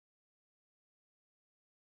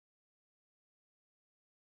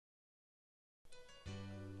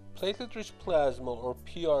Platelet-rich plasma, or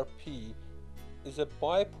PRP, is a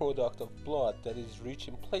byproduct of blood that is rich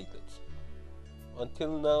in platelets.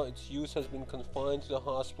 Until now, its use has been confined to the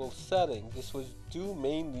hospital setting. This was due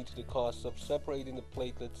mainly to the cost of separating the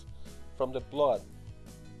platelets from the blood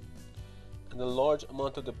and the large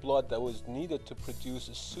amount of the blood that was needed to produce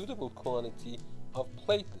a suitable quantity of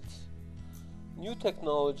platelets. New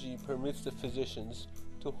technology permits the physicians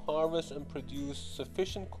to harvest and produce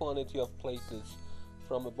sufficient quantity of platelets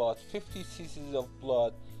from about 50 cc's of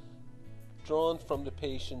blood drawn from the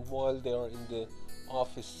patient while they are in the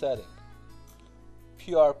office setting.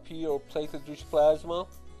 PRP, or platelet-rich plasma,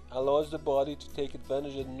 allows the body to take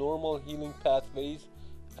advantage of normal healing pathways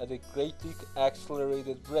at a greatly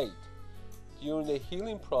accelerated rate. During the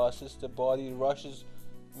healing process, the body rushes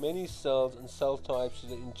many cells and cell types to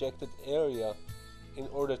the injected area in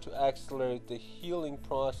order to accelerate the healing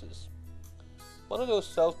process. One of those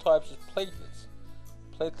cell types is platelets.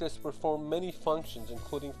 Platelets perform many functions,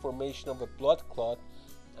 including formation of a blood clot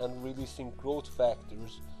and releasing growth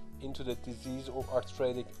factors into the diseased or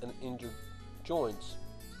arthritic and injured joints.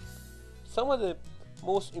 Some of the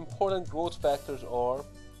most important growth factors are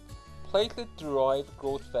platelet-derived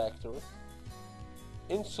growth factor,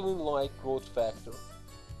 insulin-like growth factor,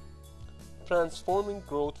 transforming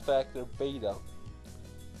growth factor beta,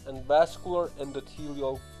 and vascular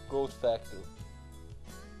endothelial growth factor,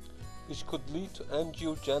 which could lead to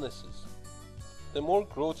angiogenesis. The more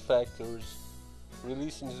growth factors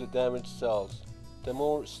released into the damaged cells, the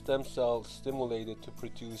more stem cells stimulated to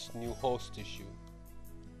produce new host tissue.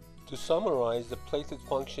 To summarize, the platelet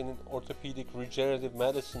function in orthopedic regenerative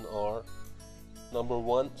medicine are: number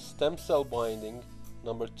 1, stem cell binding;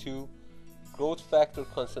 number 2, growth factor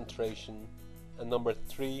concentration; and number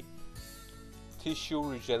 3, tissue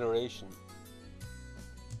regeneration.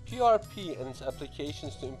 PRP and its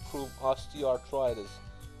applications to improve osteoarthritis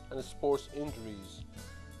and sports injuries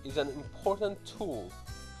is an important tool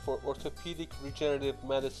for orthopedic regenerative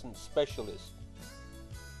medicine specialists.